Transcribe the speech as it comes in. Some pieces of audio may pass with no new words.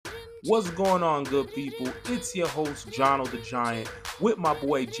What's going on, good people? It's your host, Jono the Giant, with my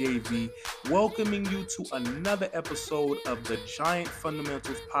boy JV, welcoming you to another episode of the Giant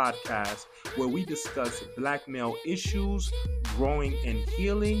Fundamentals Podcast, where we discuss black male issues, growing and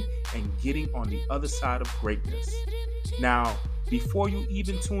healing, and getting on the other side of greatness. Now, before you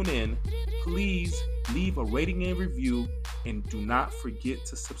even tune in, please leave a rating and review, and do not forget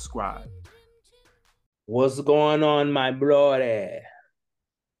to subscribe. What's going on, my brother?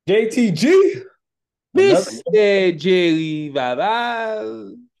 JTG, Mr. Jerry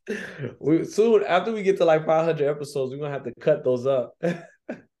Baba. Soon after we get to like 500 episodes, we're gonna have to cut those up and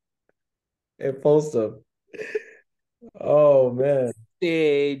post them. Oh man,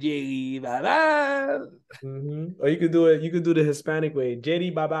 Jerry Baba. Or you could do it. You could do the Hispanic way,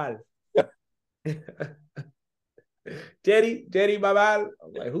 Jerry Babal. Jerry Babal.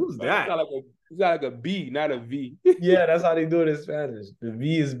 I'm like, who's that? It's got like a B, not a V. Yeah, that's how they do it in Spanish. The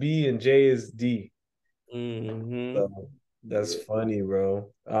V is B and J is D. So, that's funny, bro.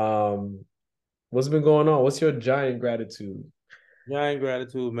 What's been going on? What's your giant gratitude? Giant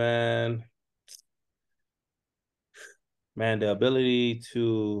gratitude, man. Man, the ability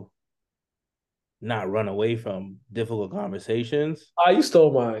to not run away from difficult conversations. Oh, you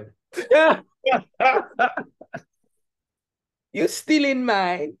stole mine. You stealing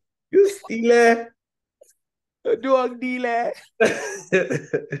mine. You steal Dog dealer.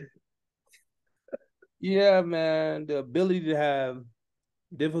 Yeah, man. The ability to have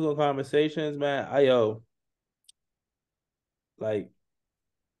difficult conversations, man. Like,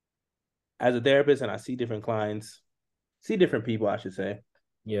 as a therapist, and I see different clients, see different people, I should say.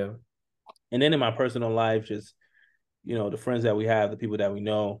 Yeah. And then in my personal life, just, the friends that we have, the people that we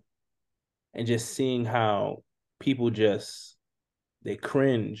know, and just seeing how people they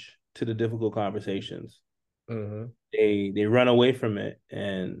cringe to the difficult conversations. Mm-hmm. They run away from it,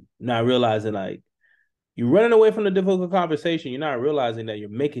 and not realizing, like, you're running away from the difficult conversation, you're not realizing that you're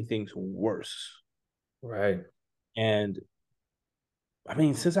making things worse. Right. And I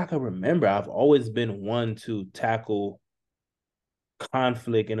mean, since I can remember, I've always been one to tackle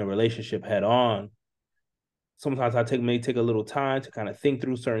conflict in a relationship head on. Sometimes may take a little time to kind of think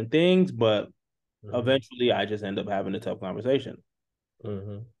through certain things, but eventually I just end up having a tough conversation.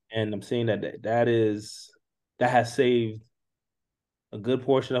 And I'm seeing that has saved a good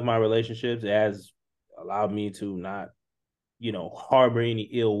portion of my relationships. It has allowed me to not, harbor any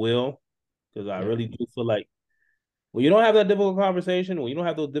ill will, because I really do feel like when you don't have that difficult conversation, when you don't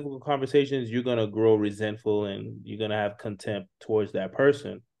have those difficult conversations, you're going to grow resentful and you're going to have contempt towards that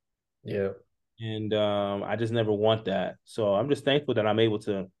person. Yeah. And I just never want that. So I'm just thankful that I'm able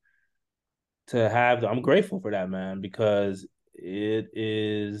to have, I'm grateful for that, man, because it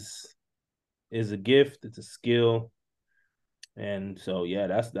is a gift. It's a skill. And so, yeah,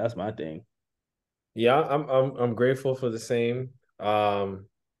 that's my thing. Yeah, I'm grateful for the same. I'm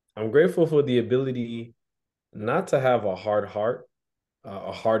grateful for the ability not to have a hard heart,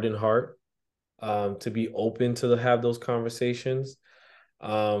 a hardened heart, to be open to have those conversations.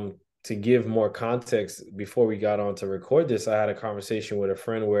 To give more context, before we got on to record this, I had a conversation with a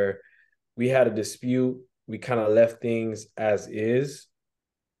friend where we had a dispute. We kind of left things as is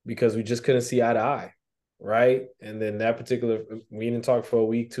because we just couldn't see eye to eye, right? And then we didn't talk for a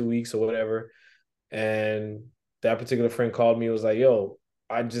week, 2 weeks, or whatever. And that particular friend called me and was like, yo,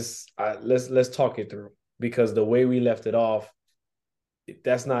 let's talk it through, because the way we left it off,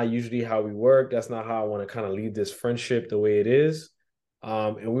 that's not usually how we work. That's not how I want to kind of leave this friendship the way it is.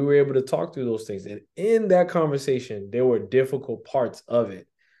 And we were able to talk through those things. And in that conversation, there were difficult parts of it.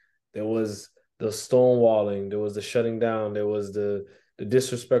 There was the stonewalling, there was the shutting down, there was the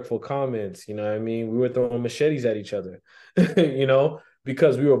disrespectful comments. You know what I mean? We were throwing machetes at each other,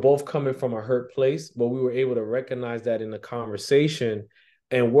 because we were both coming from a hurt place, but we were able to recognize that in the conversation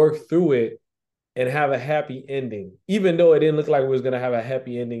and work through it and have a happy ending, even though it didn't look like we was going to have a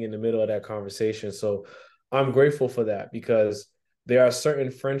happy ending in the middle of that conversation. So I'm grateful for that, because there are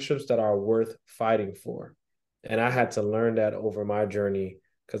certain friendships that are worth fighting for. And I had to learn that over my journey,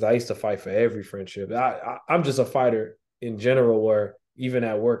 because I used to fight for every friendship. I'm just a fighter in general, where even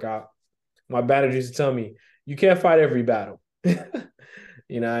at work, my manager used to tell me, you can't fight every battle.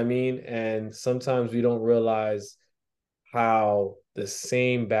 You know what I mean? And sometimes we don't realize how the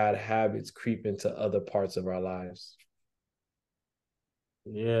same bad habits creep into other parts of our lives.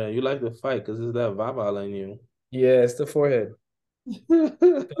 Yeah, you like to fight because it's that Vava in you. Yeah, it's the forehead.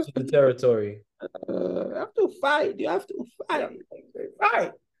 The territory. You have to fight. You have to fight.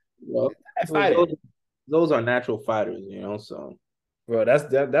 Fight. Well, those are natural fighters, so. Bro,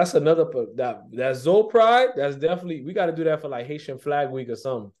 that's another that Zoe pride. That's definitely, we got to do that for like Haitian Flag Week or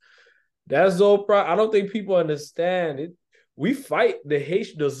something. That's so proud. I don't think people understand it. We fight the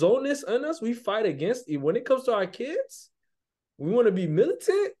Haitian, the zoneness in us. We fight against it. When it comes to our kids, we want to be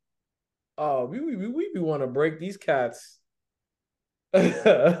militant. Oh, we want to break these cats. You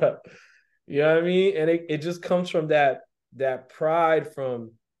know what I mean? And it just comes from that pride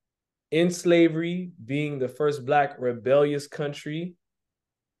from in slavery, being the first black rebellious country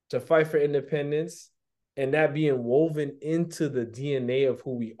to fight for independence, and that being woven into the DNA of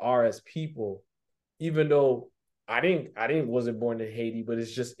who we are as people. Even though I didn't wasn't born in Haiti, but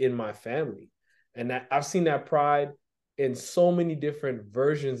it's just in my family, and that I've seen that pride in so many different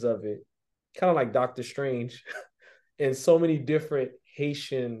versions of it, kind of like Doctor Strange, in so many different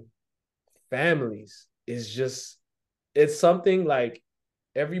Haitian families. It's something like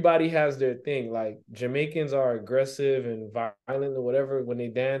everybody has their thing. Like Jamaicans are aggressive and violent or whatever when they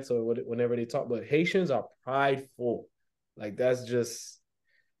dance or whenever they talk, but Haitians are prideful. Like that's just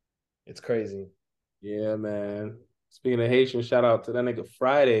it's crazy. Yeah, man. Speaking of Haitian, shout out to that nigga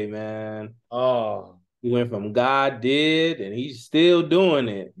Friday, man. Oh, He went from God did, and he's still doing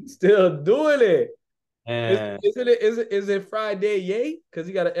it. still doing it. And Is it Friday? Yay, because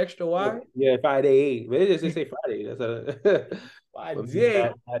he got an extra Y. yeah, Friday 8. But they say Friday. That's a but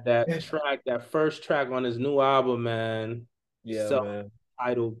man, Friday. that track, that first track on his new album, man, Yeah, man.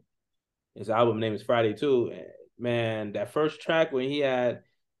 self-titled. His album name is Friday too. And man, that first track when he had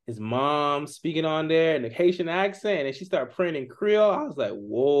his mom speaking on there in the Haitian accent and she started praying in Creole, I was like,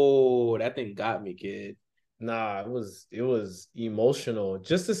 whoa, that thing got me, kid. Nah, it was emotional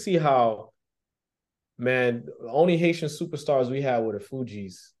just to see how, man, the only Haitian superstars we had were the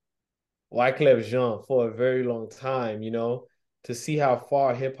Fugees, Wyclef Jean for a very long time, to see how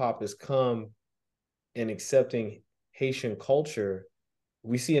far hip hop has come in accepting Haitian culture.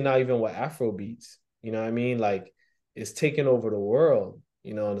 We see it now even with Afro beats. You know what I mean? Like it's taking over the world.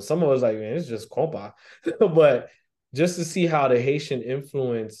 And some of us like, man, it's just compa. But just to see how the Haitian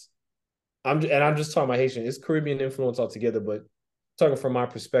influence, I'm just talking about Haitian, it's Caribbean influence altogether, but talking from my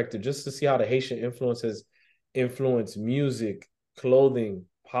perspective, just to see how the Haitian influences influence music, clothing,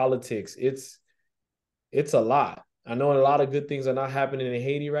 politics. It's a lot. I know a lot of good things are not happening in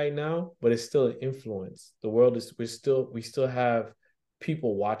Haiti right now, but it's still an influence. The world is we still have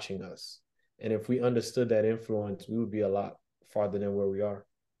people watching us. And if we understood that influence, we would be a lot farther than where we are.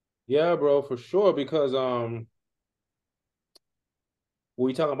 Yeah, bro, for sure. Because when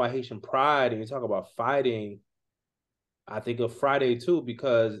you talk about Haitian pride and you talk about fighting, I think of Friday too,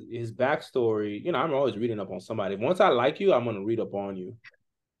 because his backstory, I'm always reading up on somebody. Once I like you, I'm gonna read up on you.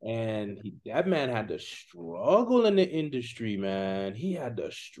 And that man had to struggle in the industry, man. He had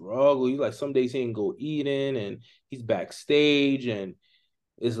to struggle. He's like some days he didn't go eating, and he's backstage, and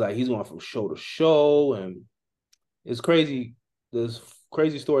it's like he's going from show to show, and it's crazy. This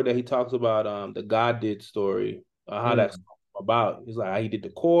crazy story that he talks about, the God did story, how that's Mm. about. He's like how he did the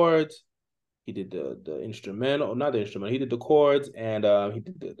chords, he did the instrumental, not the instrumental. He did the chords, and he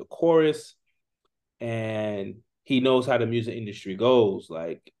did the chorus, and he knows how the music industry goes.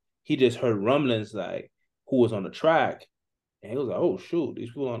 Like he just heard rumblings like who was on the track, and he was like, "Oh shoot, these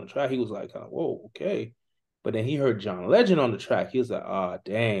people on the track." He was like, "Whoa, okay." But then he heard John Legend on the track. He was like, "Oh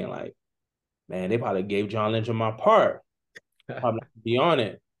dang, like man, they probably gave John Legend my part. Probably not be on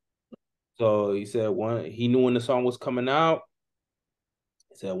it." So he said he knew when the song was coming out.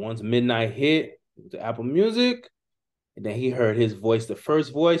 He said once midnight hit to Apple Music, and then he heard his voice, the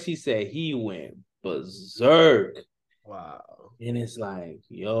first voice. He said he went berserk. Wow. And it's like,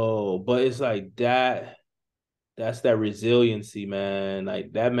 yo, but it's like that's that resiliency, man.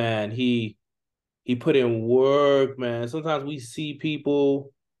 Like that man, he put in work, man. Sometimes we see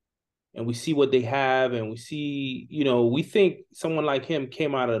people and we see what they have and we see, we think someone like him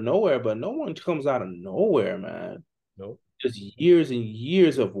came out of nowhere, but no one comes out of nowhere, man. Nope. Just years and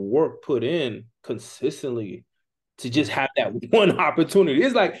years of work put in consistently to just Mm. have that one opportunity.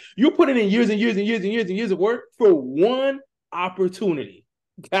 It's like you're putting in years and years and years and years and years of work for one opportunity.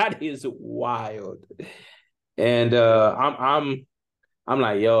 That is wild. And I'm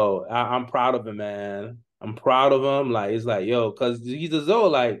like, yo, I'm proud of him, man. I'm proud of him. Like it's like, yo, because he's a Zoe,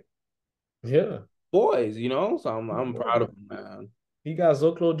 like Yeah. boys, So I'm proud of him, man. He got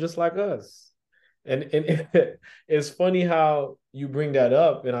Zoclo just like us. And it's funny how you bring that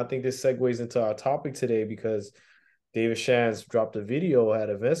up. And I think this segues into our topic today because David Shands dropped a video at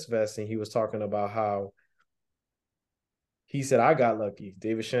InvestVest and he was talking about how he said, I got lucky.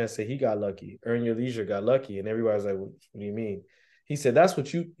 David Shands said he got lucky. Earn Your Leisure got lucky. And everybody's like, what do you mean? He said, that's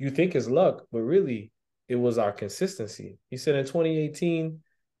what you think is luck, but really it was our consistency. He said in 2018,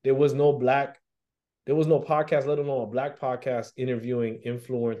 there was no black There was no podcast, let alone a Black podcast interviewing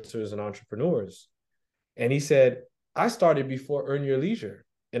influencers and entrepreneurs. And he said, I started before Earn Your Leisure,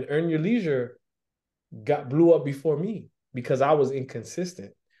 and Earn Your Leisure blew up before me because I was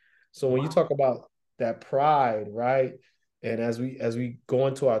inconsistent. So when you talk about that pride, right? And as we go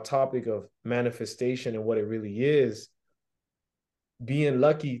into our topic of manifestation and what it really is, being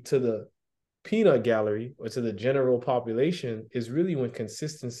lucky to the peanut gallery or to the general population is really when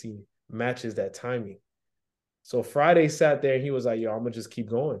consistency matches that timing. So Friday sat there and he was like, yo, I'm gonna just keep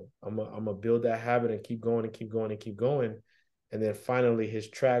going. I'm gonna build that habit and keep going and keep going and keep going. And then finally his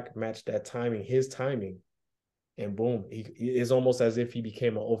track matched that timing, his timing. And boom, it's almost as if he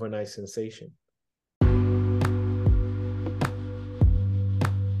became an overnight sensation.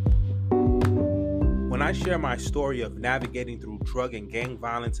 When I share my story of navigating through drug and gang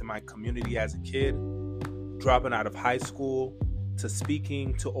violence in my community as a kid, dropping out of high school, to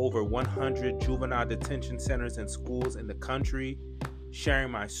speaking to over 100 juvenile detention centers and schools in the country, sharing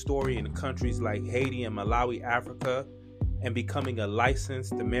my story in countries like Haiti and Malawi, Africa, and becoming a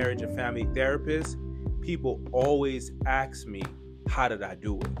licensed marriage and family therapist, people always ask me, how did I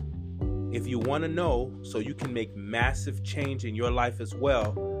do it? If you want to know so you can make massive change in your life as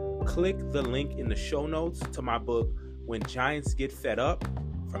well, click the link in the show notes to my book, When Giants Get Fed Up,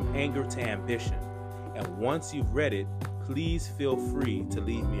 From Anger to Ambition. And once you've read it, please feel free to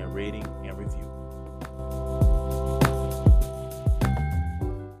leave me a rating and review.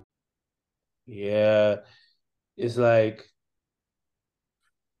 Yeah, it's like,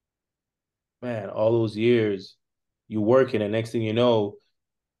 man, all those years you working, and next thing you know,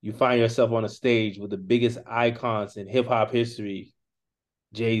 you find yourself on a stage with the biggest icons in hip hop history: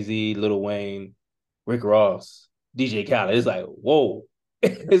 Jay-Z, Lil Wayne, Rick Ross, DJ Khaled. It's like, whoa.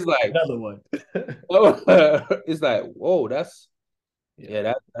 It's like another one. It's like, whoa, that's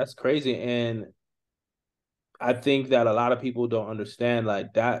crazy. And I think that a lot of people don't understand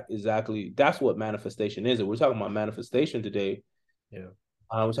like that exactly. That's what manifestation is. And we're talking about manifestation today. Yeah.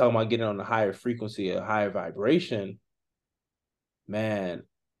 We're talking about getting on a higher frequency, a higher vibration. Man,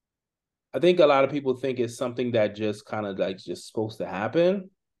 I think a lot of people think it's something that just kind of like just supposed to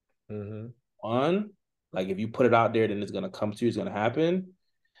happen. On, like if you put it out there, then it's gonna come to you, it's gonna happen.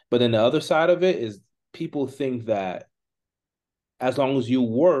 But then the other side of it is people think that as long as you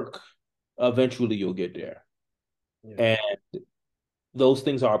work, eventually you'll get there. Yeah. And those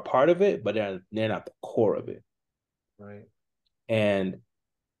things are a part of it, but they're not the core of it. Right. And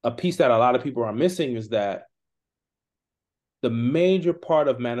a piece that a lot of people are missing is that the major part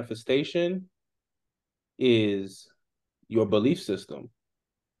of manifestation is your belief system.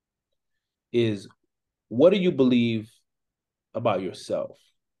 Is what do you believe about yourself?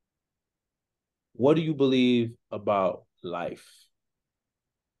 What do you believe about life?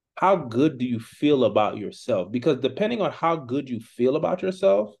 How good do you feel about yourself? Because depending on how good you feel about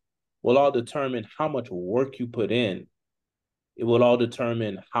yourself will all determine how much work you put in. It will all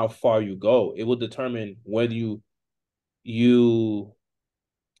determine how far you go. It will determine whether you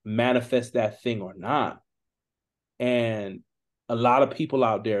manifest that thing or not. And a lot of people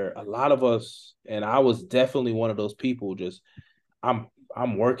out there, a lot of us, and I was definitely one of those people, just I'm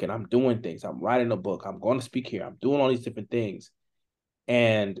working, I'm doing things, I'm writing a book, I'm going to speak here, I'm doing all these different things.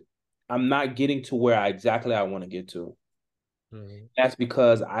 And I'm not getting to where exactly I want to get to. That's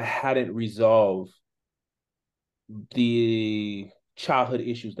because I hadn't resolved the childhood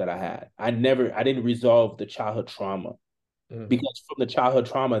issues that I had. I didn't resolve the childhood trauma. Because from the childhood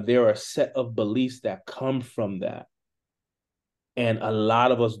trauma, there are a set of beliefs that come from that. And a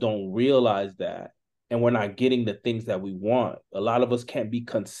lot of us don't realize that. And we're not getting the things that we want. A lot of us can't be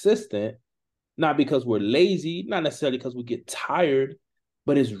consistent, not because we're lazy, not necessarily because we get tired,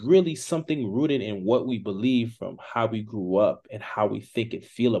 but it's really something rooted in what we believe from how we grew up and how we think and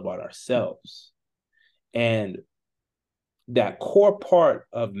feel about ourselves. And that core part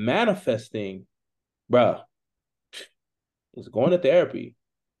of manifesting, bruh, is going to therapy.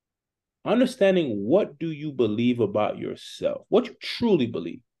 Understanding what do you believe about yourself, what you truly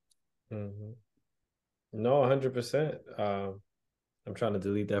believe. No, 100%. I'm trying to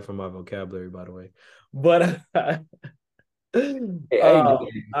delete that from my vocabulary, by the way. But I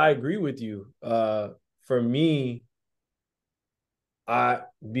agree with you. For me,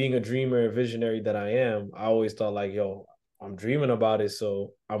 being a dreamer and visionary that I am, I always thought like, yo, I'm dreaming about it,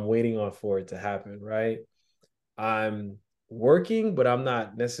 so I'm waiting for it to happen, right? I'm working, but I'm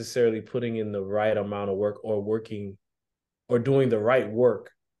not necessarily putting in the right amount of work or working or doing the right work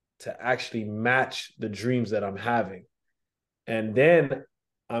to actually match the dreams that I'm having. And then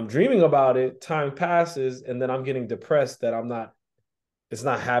I'm dreaming about it, time passes, and then I'm getting depressed that it's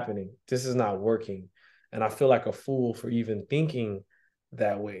not happening. This is not working. And I feel like a fool for even thinking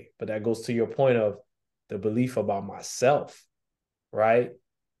that way. But that goes to your point of the belief about myself, right?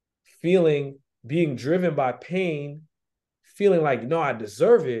 Feeling, being driven by pain, feeling like, no, I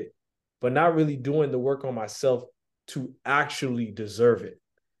deserve it, but not really doing the work on myself to actually deserve it.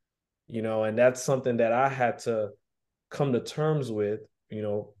 And that's something that I had to come to terms with.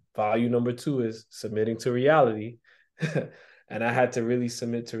 Value number 2 is submitting to reality. And I had to really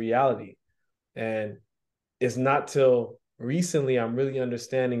submit to reality. And it's not till recently I'm really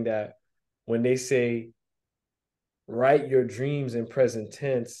understanding that when they say write your dreams in present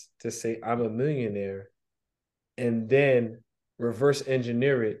tense to say I'm a millionaire, and then reverse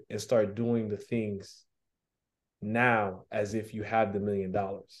engineer it and start doing the things now as if you have the $1 million.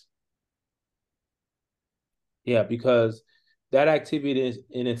 Yeah, because that activity is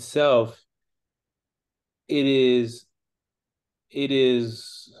in itself, it is, it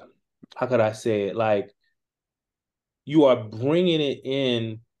is, how could I say it? Like you are bringing it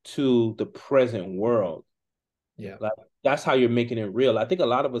in to the present world. Yeah. Like that's how you're making it real. I think a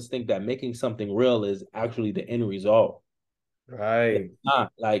lot of us think that making something real is actually the end result. It's Right.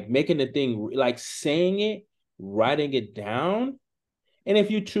 not like making the thing, like saying it, writing it down. And if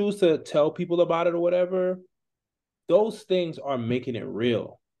you choose to tell people about it or whatever, those things are making it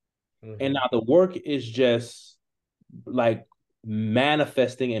real. And Mm-hmm. now the work is just like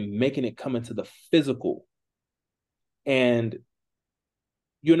manifesting and making it come into the physical. And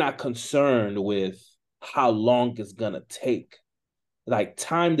you're not concerned with how long it's gonna take. Like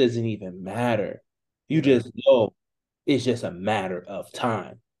time doesn't even matter. You Yeah. just know it's just a matter of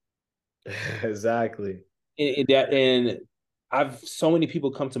time. Exactly. And I've so many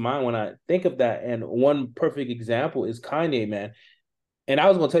people come to mind when I think of that. And one perfect example is Kanye, man. And I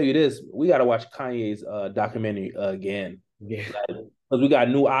was gonna tell you this: we got to watch Kanye's documentary again, Yeah. because we got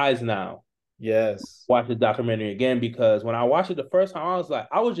new eyes now. Yes. Watch the documentary again because when I watched it the first time, I was like,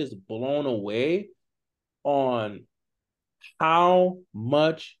 I was just blown away on how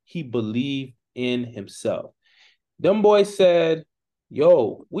much he believed in himself. Them boys said,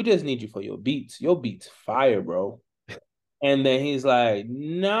 "Yo, we just need you for your beats. Your beats fire, bro." And then he's like,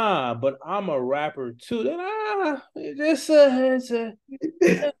 "Nah, but I'm a rapper too." Then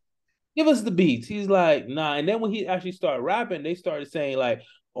give us the beats. He's like, "Nah." And then when he actually started rapping, they started saying like,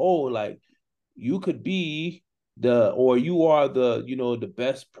 "Oh, like you could be or you are the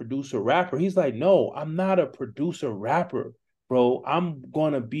best producer rapper." He's like, "No, I'm not a producer rapper, bro. I'm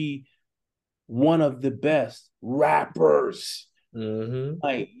gonna be one of the best rappers." Mm-hmm.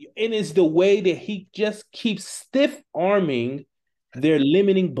 Like, and it's the way that he just keeps stiff arming their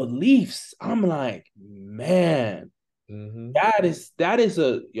limiting beliefs. I'm like, man, Mm-hmm. that is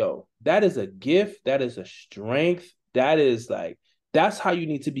a gift, that is a strength, that's how you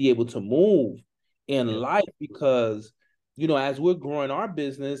need to be able to move in Yeah. life because as we're growing our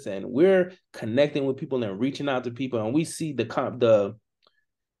business and we're connecting with people and reaching out to people and we see the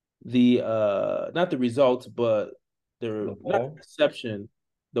not the results but The the not the wall, perception,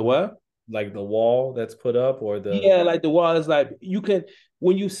 the what. like the wall that's put up, or the Yeah, like the wall is like you can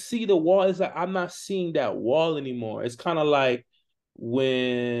when you see the wall, it's like I'm not seeing that wall anymore. It's kind of like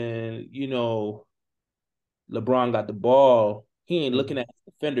when LeBron got the ball, he ain't looking Mhm. at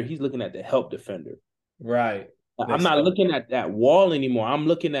the defender, he's looking at the help defender. Right. I'm Next not level. looking at that wall anymore. I'm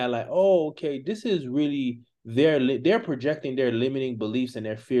looking at like, oh, okay, this is really they're projecting their limiting beliefs and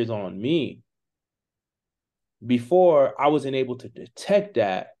their fears on me. Before I wasn't able to detect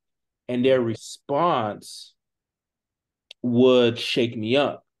that, and their response would shake me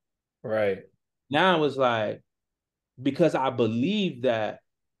up. Right. Now it's like because I believe that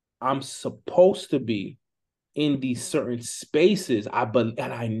I'm supposed to be in these certain spaces. And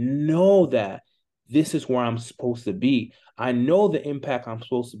I know that this is where I'm supposed to be. I know the impact I'm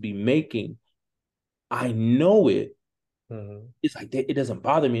supposed to be making. I know it. Mm-hmm. It's like it doesn't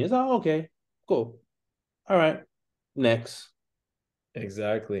bother me. It's like, oh, okay, cool. All right, next.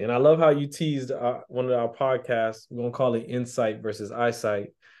 Exactly. And I love how you teased one of our podcasts. We're gonna call it Insight versus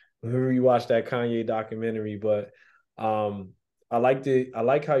Eyesight. We rewatched that Kanye documentary, but um, I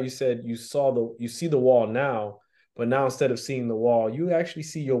like how you said you see the wall now, but now instead of seeing the wall, you actually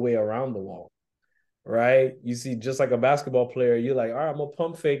see your way around the wall, right? You see, just like a basketball player, you're like, all right, I'm gonna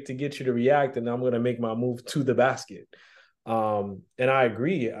pump fake to get you to react, and I'm gonna make my move to the basket. And I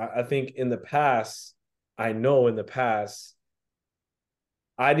agree. I think in the past, I know in the past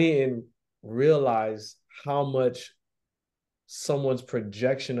I didn't realize how much someone's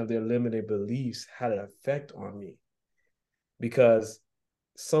projection of their limited beliefs had an effect on me because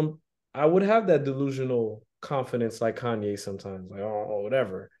some I would have that delusional confidence like Kanye sometimes, like oh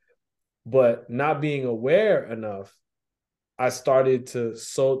whatever. But not being aware enough, I started to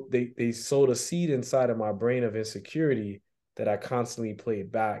sow, they sowed a seed inside of my brain of insecurity that I constantly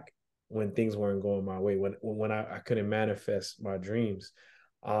played back when things weren't going my way, when I couldn't manifest my dreams.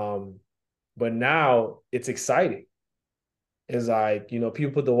 Um, but now it's exciting. It's like,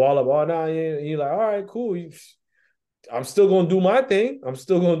 people put the wall up, oh, now you're like, all right, cool. I'm still gonna do my thing. I'm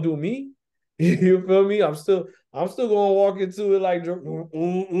still gonna do me. You feel me? I'm still gonna walk into it like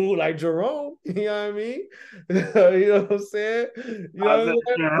like Jerome. You know what I mean? You know what I'm saying? You know I what I'm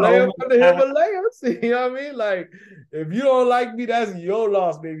said, saying? Play up Jerome. on the Himalayas. You know what I mean? Like, if you don't like me, that's your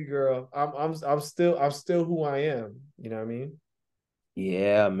loss, baby girl. I'm still who I am. You know what I mean?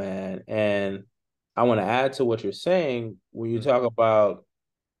 Yeah, man. And I want to add to what you're saying when you Mm. talk about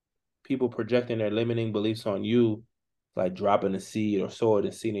people projecting their limiting beliefs on you, like dropping a seed or sowing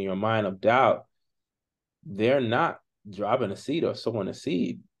a seed in your mind of doubt. They're not dropping a seed or sowing a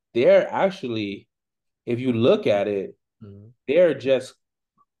seed. They're actually, if you look at it, Mhm. they're just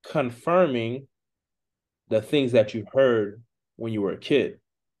confirming the things that you heard when you were a kid.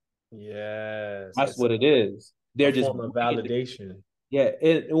 Yes, That's it's what it a is. They're just form of validation. yeah.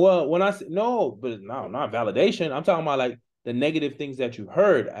 Well, when I say no, but no, not validation. I'm talking about like the negative things that you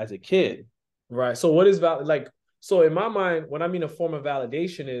heard as a kid. Right. So what is like, so in my mind, what I mean a form of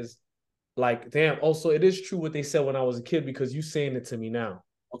validation is like, damn, also it is true what they said when I was a kid because you saying it to me now.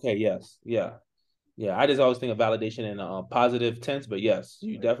 Okay. Yes. Yeah. Yeah. I just always think of validation in a positive tense, but yes,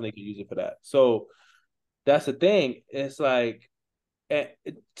 you Right. definitely can use it for that. So that's the thing. It's like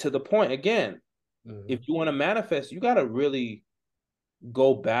to the point again. If Mm-hmm. you want to manifest, you got to really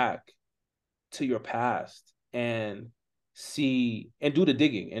go back to your past and see and do the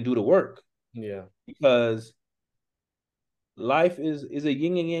digging and do the work Yeah. because life is a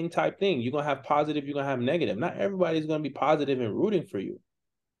yin and yang type thing. You're gonna have positive, you're gonna have negative. Not everybody's gonna be positive and rooting for you.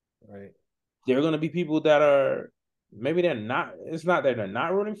 Right. There are gonna be people that are maybe they're not. It's not that they're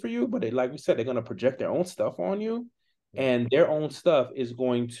not rooting for you, but they, like we said, they're gonna project their own stuff on you, Yeah. and their own stuff is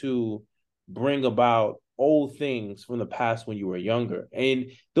going to bring about old things from the past when you were younger,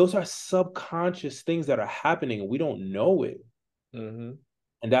 and those are subconscious things that are happening, and we don't know it. Mm-hmm.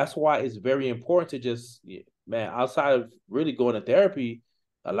 And that's why it's very important to just, man, outside of really going to therapy,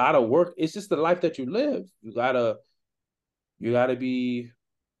 a lot of work, it's just the life that you live. You gotta be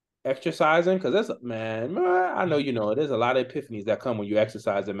exercising because that's man, I know you know there's a lot of epiphanies that come when you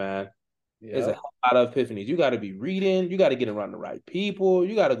exercising, man. There's a Yep. lot of epiphanies. You got to be reading. You got to get around the right people.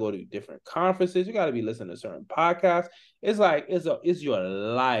 You got to go to different conferences. You got to be listening to certain podcasts. It's like it's your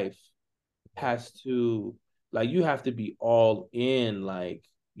life has to like you have to be all in. Like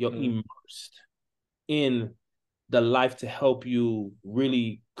you're Mm-hmm. immersed in the life to help you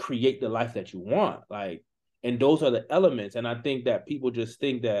really create the life that you want. Like, and those are the elements. And I think that people just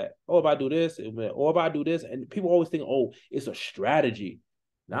think that, oh, if I do this, or if I do this, and people always think, oh, it's a strategy.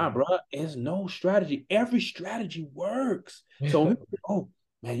 Nah, Mm-hmm. bro, it's no strategy. Every strategy works. So, when people think, oh,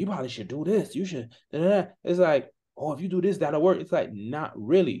 man, you probably should do this. You should. It's like, oh, if you do this, that'll work. It's like, not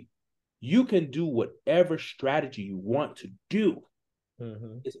really. You can do whatever strategy you want to do.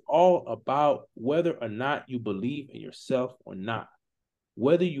 Mm-hmm. It's all about whether or not you believe in yourself or not,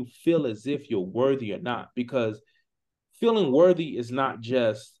 whether you feel as if you're worthy or not. Because feeling worthy is not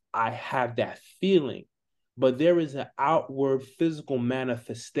just, I have that feeling, but there is an outward physical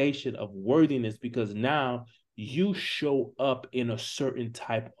manifestation of worthiness because now you show up in a certain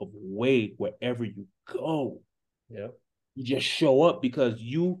type of way wherever you go. Yep. You just show up because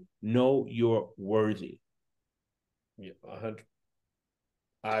you know you're worthy. Yeah. 100.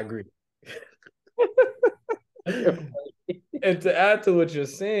 I agree. And to add to what you're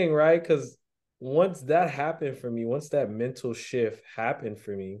saying, right? Because once that happened for me, once that mental shift happened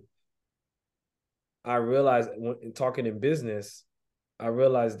for me, I realized when talking in business, I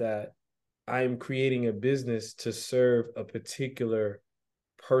realized that I am creating a business to serve a particular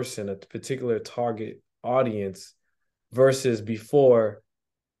person, a particular target audience, versus before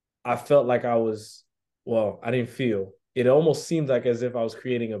I felt like I didn't feel. It almost seemed like as if I was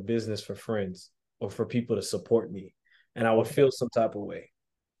creating a business for friends or for people to support me. And I would Okay. feel some type of way.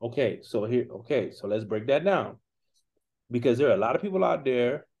 Okay, so let's break that down because there are a lot of people out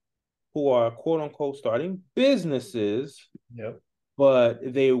there who are quote unquote starting businesses, Yep. but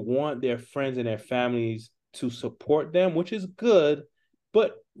they want their friends and their families to support them, which is good.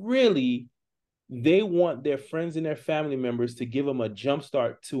 But really, they want their friends and their family members to give them a jump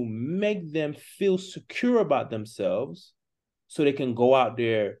start to make them feel secure about themselves so they can go out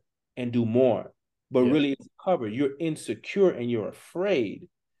there and do more. But Yeah. really, it's covered. You're insecure and you're afraid.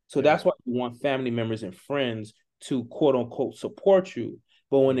 So Yeah. that's why you want family members and friends to quote unquote support you.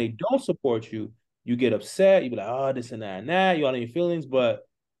 But when Mm. they don't support you, you get upset. You be like, oh, this and that. You all in your feelings. But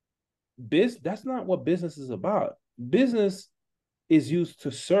that's not what business is about. Business is used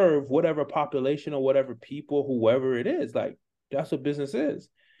to serve whatever population or whatever people, whoever it is. Like that's what business is.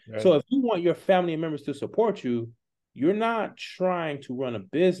 Right. So if you want your family members to support you, you're not trying to run a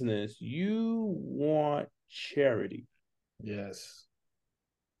business. You want charity. Yes.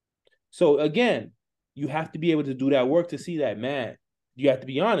 So again, you have to be able to do that work to see that, man. You have to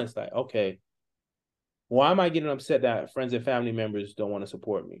be honest, like, okay, why am I getting upset that friends and family members don't want to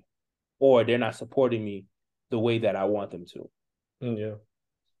support me? Or they're not supporting me the way that I want them to. Mm, yeah.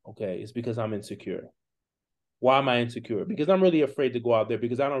 Okay, it's because I'm insecure. Why am I insecure? Because I'm really afraid to go out there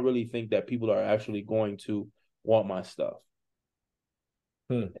because I don't really think that people are actually going to want my stuff.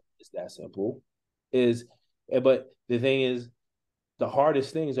 Hmm. It's that simple. Is but the thing is, the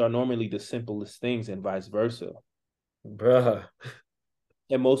hardest things are normally the simplest things, and vice versa. Bruh.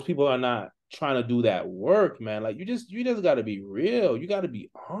 And most people are not trying to do that work, man. Like you just got to be real. You got to be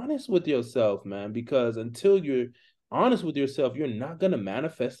honest with yourself, man. Because until you're honest with yourself, you're not gonna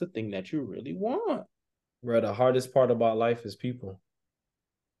manifest the thing that you really want. Bruh, the hardest part about life is people.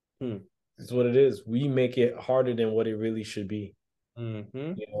 Hmm. It's what it is. We make it harder than what it really should be.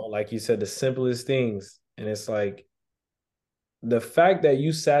 Mm-hmm. You know, like you said, the simplest things. And it's like the fact that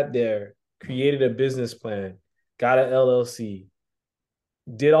you sat there, created a business plan, got an LLC,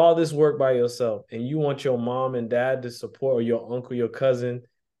 did all this work by yourself, and you want your mom and dad to support, or your uncle, your cousin,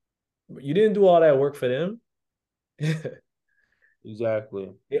 you didn't do all that work for them.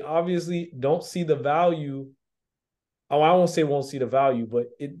 Exactly. They obviously don't see the value. Oh, I won't say won't see the value, but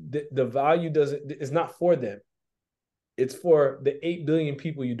the value doesn't, it's not for them. It's for the 8 billion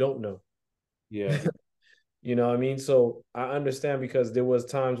people you don't know. Yeah. You know what I mean? So I understand because there was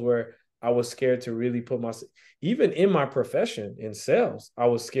times where I was scared to really put myself, even in my profession in sales, I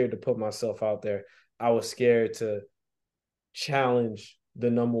was scared to put myself out there. I was scared to challenge the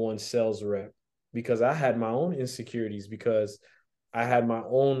number one sales rep because I had my own insecurities because I had my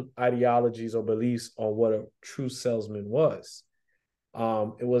own ideologies or beliefs on what a true salesman was.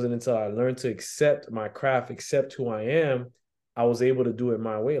 It wasn't until I learned to accept my craft, accept who I am, I was able to do it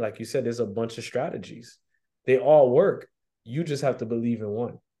my way. Like you said, there's a bunch of strategies. They all work. You just have to believe in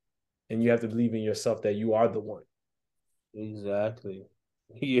one. And you have to believe in yourself that you are the one. Exactly.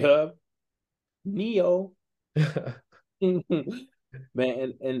 Yep. Neo.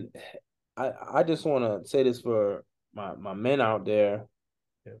 Man, and I just want to say this for my men out there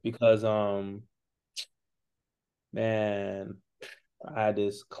Yeah. because man, I had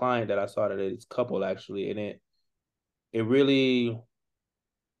this client that I saw today, this couple actually, and it really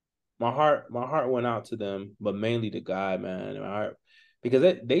my heart went out to them, but mainly the guy, man. My heart,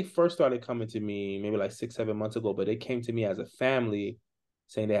 because they first started coming to me maybe like 6, 7 months ago, but they came to me as a family,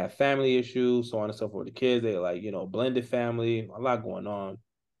 saying they have family issues, so on and so forth. The kids, they like blended family, a lot going on,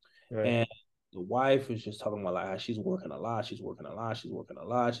 Right. and the wife was just talking about like she's working a lot, she's working a lot, she's working a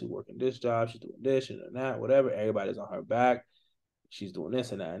lot, she's working this job, she's doing this and that, whatever. Everybody's on her back. She's doing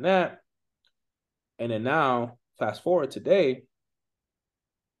this and that. And then now, fast forward today,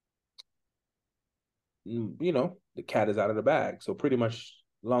 the cat is out of the bag. So pretty much,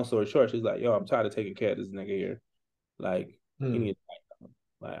 long story short, she's like, "Yo, I'm tired of taking care of this nigga here. Like, he Hmm. needs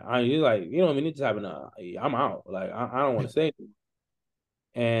like you like we need to have I'm out. Like, I don't want to say anything."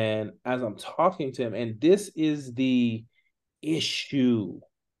 And as I'm talking to him, and this is the issue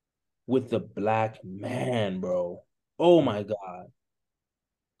with the black man, bro. Oh my god.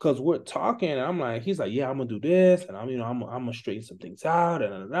 Cause we're talking, and I'm like, he's like, yeah, I'm gonna do this, and I'm gonna straighten some things out,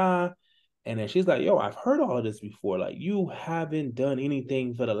 and. And then she's like, yo, I've heard all of this before. Like, you haven't done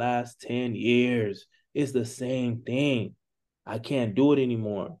anything for the last 10 years. It's the same thing. I can't do it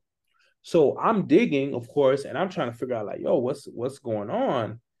anymore. So I'm digging, of course, and I'm trying to figure out, like, yo, what's going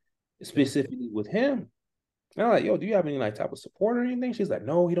on Yeah. specifically with him? And I'm like, yo, do you have any like type of support or anything? She's like,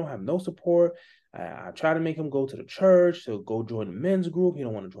 no, he don't have no support. I try to make him go to the church to go join the men's group. He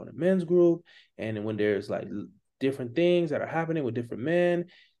don't want to join the men's group. And then when there's like different things that are happening with different men,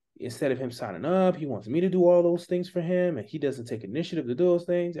 instead of him signing up, he wants me to do all those things for him, and he doesn't take initiative to do those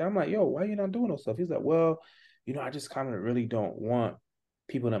things. And I'm like, yo, why are you not doing those stuff? He's like, well, I just kind of really don't want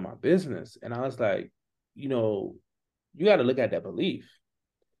people in my business. And I was like, you got to look at that belief.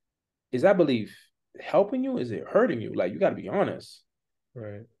 Is that belief helping you? Is it hurting you? Like, you got to be honest.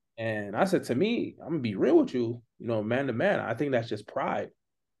 Right. And I said, to me, I'm gonna be real with you, man to man. I think that's just pride,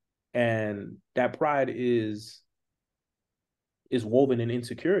 and that pride is woven in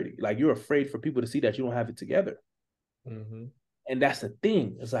insecurity. Like, you're afraid for people to see that you don't have it together. Mm-hmm. And that's the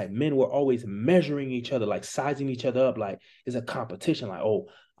thing. It's like men were always measuring each other, like sizing each other up, like it's a competition. Like, oh,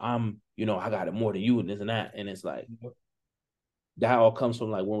 I got it more than you and this and that. And it's like Yep. that all comes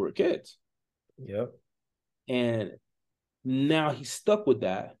from like when we were kids. Yep. And now he's stuck with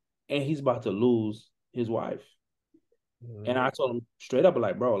that and he's about to lose his wife. And Mhm. I told him straight up,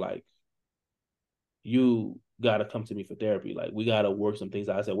 like, bro, like, you gotta come to me for therapy. Like, we gotta work some things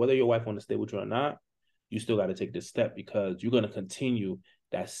out. I said, whether your wife want to stay with you or not, you still gotta take this step because you're gonna continue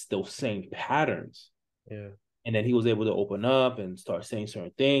those same patterns. Yeah. And then he was able to open up and start saying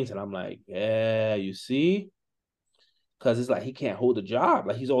certain things. And I'm like, yeah, you see? Because it's like he can't hold a job.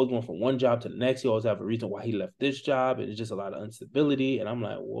 Like he's always going from one job to the next. He always have a reason why he left this job. And it's just a lot of instability. And I'm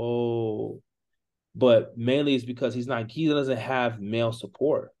like, whoa. But mainly it's because he doesn't have male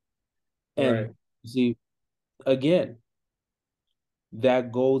support. Right. And see, again,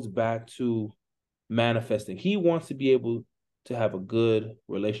 that goes back to manifesting. He wants to be able to have a good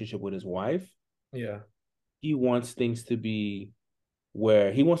relationship with his wife. Yeah. He wants things to be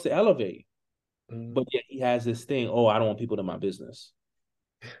where he wants to elevate. Mhm. But yet he has this thing, oh, I don't want people in my business.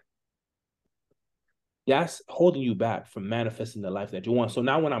 That's holding you back from manifesting the life that you want. So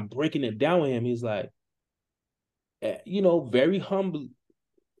now when I'm breaking it down with him, he's like, very humble.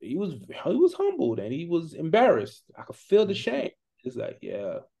 He was humbled and he was embarrassed. I could feel the shame. It's like,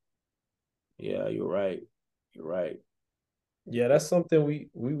 yeah, yeah, you're right. You're right. Yeah, that's something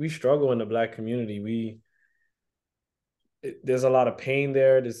we struggle in the Black community. There's a lot of pain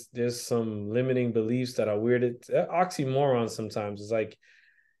there. There's some limiting beliefs that are weird. It's oxymoron sometimes. It's like,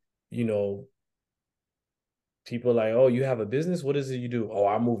 you know, people like, oh, you have a business? What is it you do? Oh,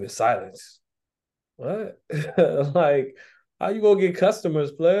 I move in silence. What? Like, how you gonna get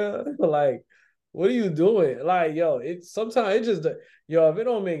customers, player? Like, what are you doing? Like, yo, it's sometimes it just if it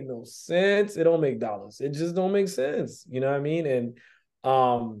don't make no sense, it don't make dollars. It just don't make sense. You know what I mean?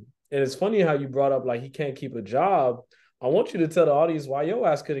 And it's funny how you brought up like he can't keep a job. I want you to tell the audience why your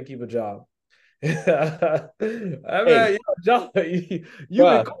ass couldn't keep a job. I Hey, mean, job, you've been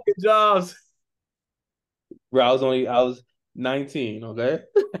bro, quitting jobs. bro, I was 19, okay?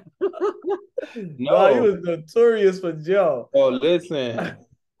 No, he No. was notorious for Joe. Oh, listen.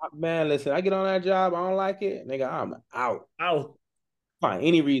 Man, listen, I get on that job, I don't like it, nigga, I'm out. Ow. Find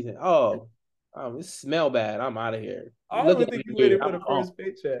any reason. Oh, it smell bad. I'm out of here. I don't Look even at think me you here. waited for I'm the gone. first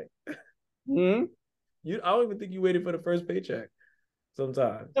paycheck. Hmm. I don't even think you waited for the first paycheck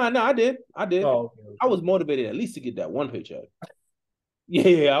sometimes. No, no, I did. I did. Oh, okay, I okay. was motivated at least to get that one paycheck. Yeah,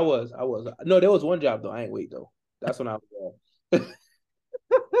 yeah, I was. I was. No, there was one job though. I ain't wait though. That's when I was.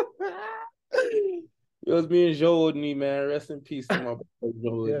 It was me and Joe Odney, man. Rest in peace to my boy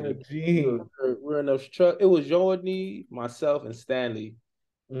Joe Yeah, Odney. Gene. We're in those truck. It was Joe Odney, myself, and Stanley.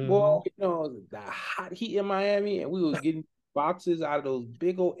 Boy, Mm-hmm. the hot heat in Miami, and we were getting boxes out of those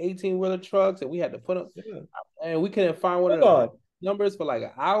big old 18-wheeler trucks, and we had to put them, Yeah. and we couldn't find one of Hold the on. box numbers for like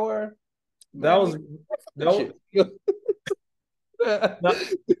an hour. That Man, was we that that was shit. that,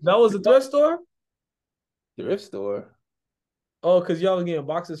 that was a thrift store? Thrift store. Oh, because y'all was getting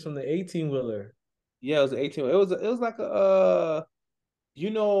boxes from the 18 wheeler. Yeah, it was 18. It was like a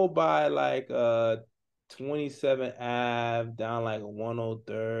by like 27 Ave down like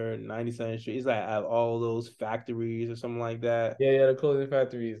 103rd, 97th Street. It's like I have all those factories or something like that. Yeah, yeah, the clothing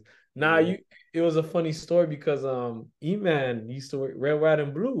factories. Nah, Yeah. it was a funny story because E-Man used to work Red, White,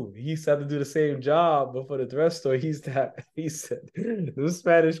 and Blue. He used to have to do the same job, but for the thrift store, he said the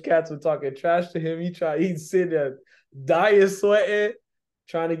Spanish cats were talking trash to him. He'd sit there dying, sweating,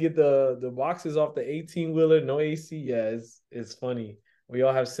 trying to get the boxes off the 18 wheeler, no AC. Yeah, it's funny. We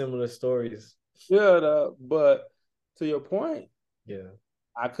all have similar stories. Yeah, but to your point, Yeah.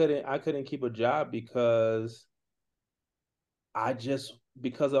 I couldn't keep a job because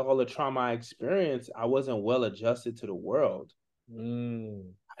because of all the trauma I experienced, I wasn't well adjusted to the world.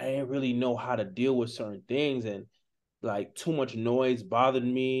 Mm, I didn't really know how to deal with certain things, and like too much noise bothered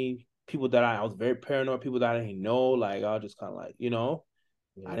me. People that I was very paranoid, people that I didn't know, like I was just kind of like, I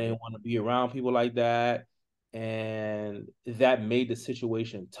yeah. didn't want to be around people like that. And that made the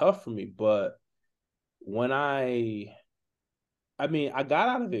situation tough for me. But when I got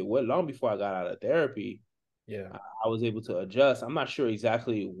out of it well long before I got out of therapy. Yeah. I was able to adjust. I'm not sure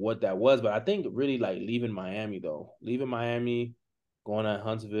exactly what that was, but I think really like leaving Miami though. Leaving Miami, going to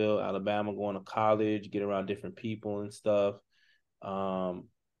Huntsville, Alabama, going to college, get around different people and stuff. Um,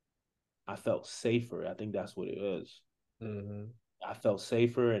 I felt safer. I think that's what it is. Mm-hmm. I felt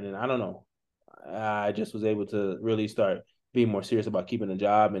safer, and then I don't know. I just was able to really start being more serious about keeping a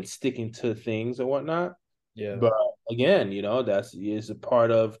job and sticking to things and whatnot. Yeah. But again, that's is a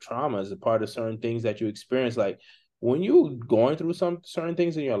part of trauma, is a part of certain things that you experience. Like when you're going through some certain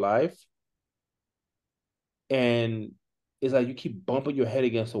things in your life, and it's like you keep bumping your head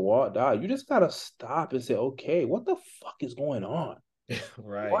against the wall, dog, you just gotta stop and say, okay, what the fuck is going on?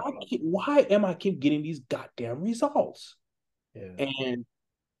 Right. Why am I keep getting these goddamn results? Yeah. And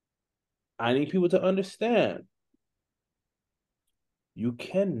I need people to understand you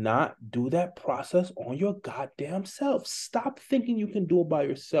cannot do that process on your goddamn self. Stop thinking you can do it by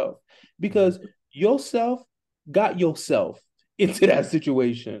yourself because yourself got yourself into that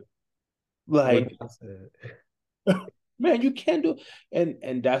situation. What Like, I said. man, you can't do it.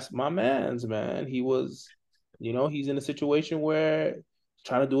 And that's my man's man. He was, he's in a situation where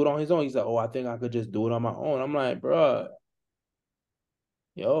trying to do it on his own. He's like, oh, I think I could just do it on my own. I'm like, bro,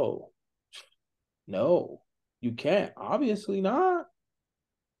 yo, no, you can't. Obviously not.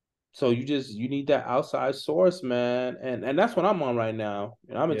 So you need that outside source, man. And that's what I'm on right now.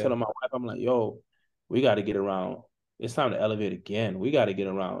 And I've been Yeah. telling my wife, I'm like, yo, we got to get around. It's time to elevate again. We got to get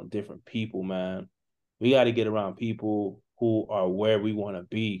around different people, man. We got to get around people who are where we want to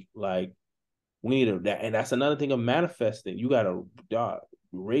be. Like we need that, and that's another thing of manifesting. You got to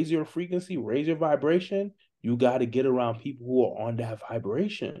raise your frequency, raise your vibration. You got to get around people who are on that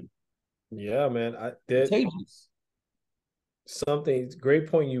vibration. Yeah, man. I did Contagious. something great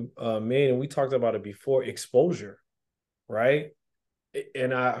point you made, and we talked about it before, exposure, right?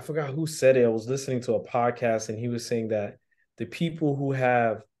 And I forgot who said it. I was listening to a podcast and he was saying that the people who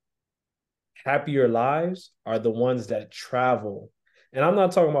have happier lives are the ones that travel. And I'm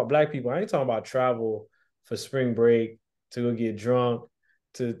not talking about black people. I ain't talking about travel for spring break, to go get drunk,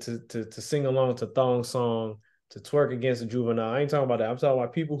 to sing along to thong song, to twerk against a juvenile. I ain't talking about that. I'm talking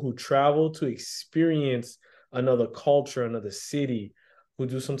about people who travel to experience another culture, another city, who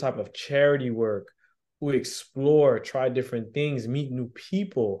do some type of charity work, who explore, try different things, meet new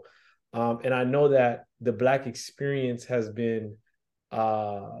people. And I know that the Black experience has been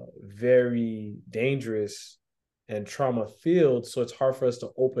very dangerous and trauma filled. So it's hard for us to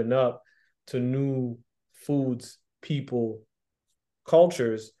open up to new foods, people,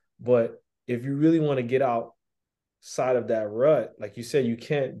 cultures. But if you really want to get outside of that rut, like you said, you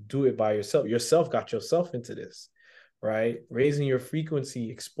can't do it by yourself. Yourself got yourself into this, right? Raising your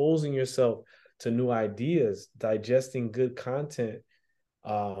frequency, exposing yourself to new ideas, digesting good content,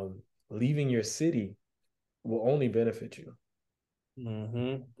 leaving your city will only benefit you.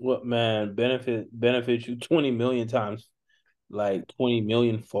 What man benefits you 20 million times, like 20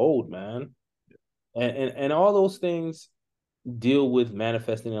 million fold, man. And all those things deal with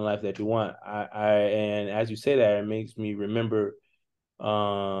manifesting in life that you want. And as you say that, it makes me remember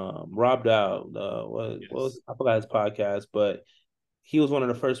Rob Dow, Yes. I forgot his podcast, but he was one of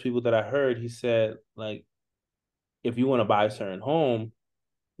the first people that I heard. He said, like, if you want to buy a certain home,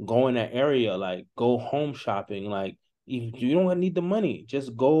 go in that area, like go home shopping, like you don't need the money,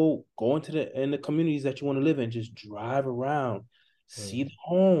 just go into the communities that you want to live in, just drive around, see the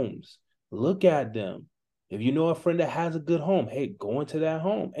homes, look at them. If you know a friend that has a good home, hey, go into that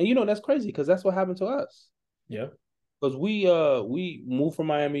home. And that's crazy because that's what happened to us. Yeah. Because we moved from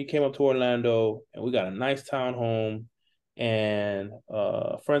Miami, came up to Orlando, and we got a nice town home. And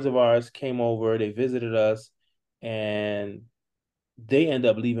friends of ours came over, they visited us, and they end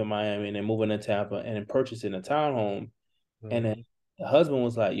up leaving Miami and then moving to Tampa and then purchasing a townhome. And then Mm-hmm. the husband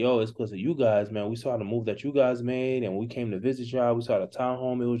was like, yo, it's because of you guys, man. We saw the move that you guys made and we came to visit y'all. We saw the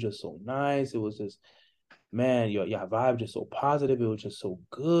townhome. It was just so nice. It was just, man, your vibe just so positive. It was just so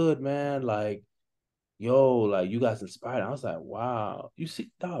good, man. Like, yo, like you guys inspired. I was like, wow. You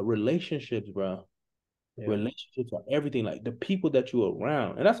see, dog, relationships, bro. Yeah. Relationships are everything. Like the people that you're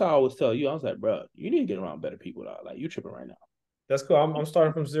around. And that's what I always tell you. I was like, bro, you need to get around better people, dog. Like you tripping right now. That's cool. I'm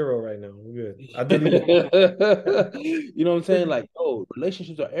starting from zero right now. We're good. I deleted. You know what I'm saying? Like, oh,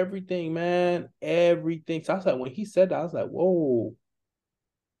 relationships are everything, man. Everything. So I was like, when he said that, I was like, whoa.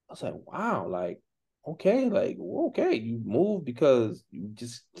 I was like, wow, like, okay, you moved because you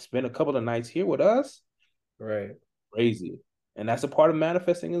just spent a couple of nights here with us. Right. Crazy. And that's a part of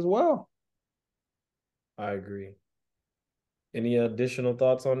manifesting as well. I agree. Any additional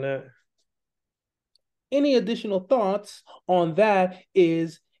thoughts on that? Any additional thoughts on that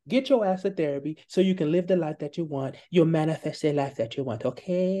is get your ass to therapy so you can live the life that you want. You'll manifest the life that you want,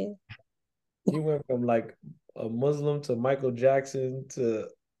 okay? You went from like a Muslim to Michael Jackson to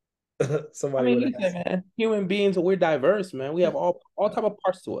I somebody mean, with an listen, man. Human beings, we're diverse, man. We have all type of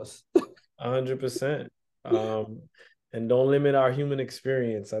parts to us. 100%. And don't limit our human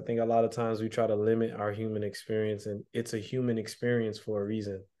experience. I think a lot of times we try to limit our human experience, and it's a human experience for a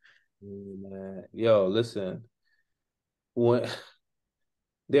reason. Man. Yo, listen. When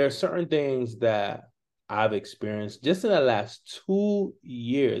there are certain things that I've experienced just in the last 2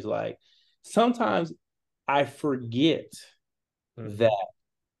 years. Like sometimes I forget that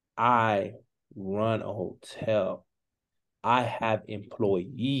I run a hotel. I have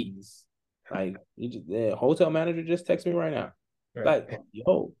employees. Like the hotel manager just texted me right now. Right. Like,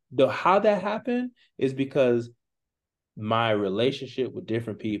 yo, how that happened is because my relationship with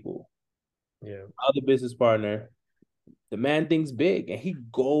different people. Yeah. Other business partner, the man thinks big and he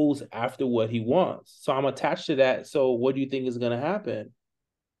goes after what he wants. So I'm attached to that. So what do you think is gonna happen?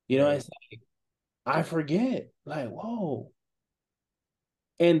 You know, Right. it's like I forget. Like, whoa.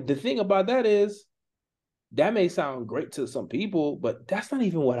 And the thing about that is that may sound great to some people, but that's not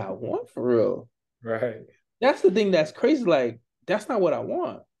even what I want for real. Right. That's the thing that's crazy. Like, that's not what I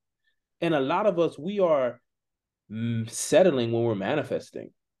want. And a lot of us, we are settling when we're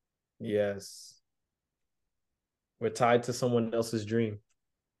manifesting. Yes. We're tied to someone else's dream.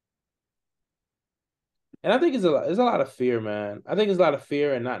 And I think it's a lot of fear, man. I think it's a lot of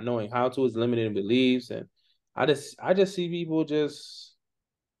fear and not knowing how to, it's limiting beliefs. And I just see people just,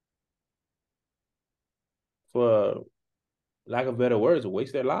 for lack of better words,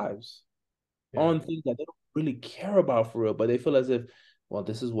 waste their lives Yeah. on things that they don't really care about for real, but they feel as if, well,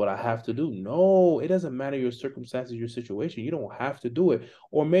 this is what I have to do. No, it doesn't matter your circumstances, your situation. You don't have to do it.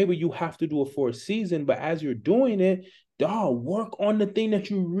 Or maybe you have to do it for a season, but as you're doing it, dog, work on the thing that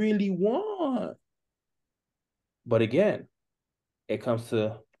you really want. But again, it comes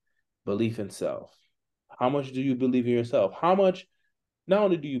to belief in self. How much do you believe in yourself? How much, not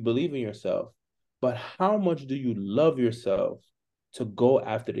only do you believe in yourself, but how much do you love yourself to go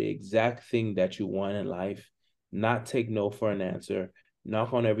after the exact thing that you want in life, not take no for an answer,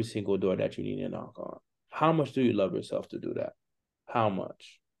 knock on every single door that you need to knock on? How much do you love yourself to do that? How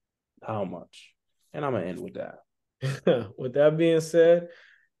much? How much? And I'm going to end with that. With that being said,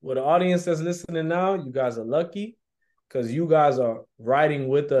 with the audience that's listening now, you guys are lucky because you guys are riding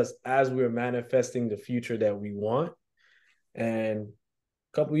with us as we're manifesting the future that we want. And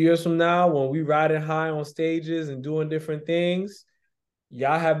a couple years from now, when we riding high on stages and doing different things,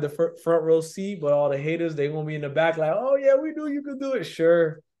 y'all have the front row seat, but all the haters, they gonna be in the back like, oh yeah, we knew you could do it.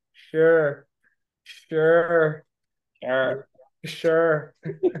 Sure, sure, sure, Sure. sure.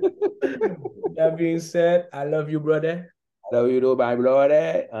 That being said, I love you, brother. Love you, though, my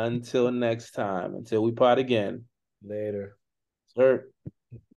brother. Until next time, until we part again. Later. Sir.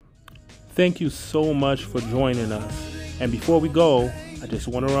 Thank you so much for joining us. And before we go, I just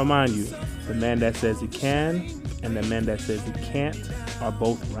want to remind you, the man that says he can and the man that says he can't are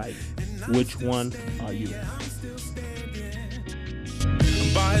both right. Which one are you?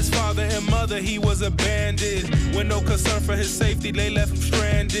 By his father and mother, he was abandoned. With no concern for his safety, they left him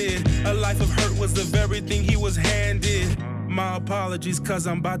stranded. A life of hurt was the very thing he was handed. My apologies, cause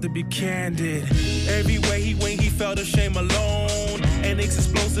I'm about to be candid. Everywhere he went, he felt ashamed alone. And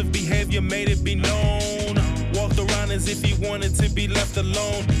explosive behavior made it be known. Walked around as if he wanted to be left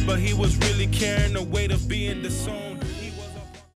alone, but he was really carrying the weight of being disowned.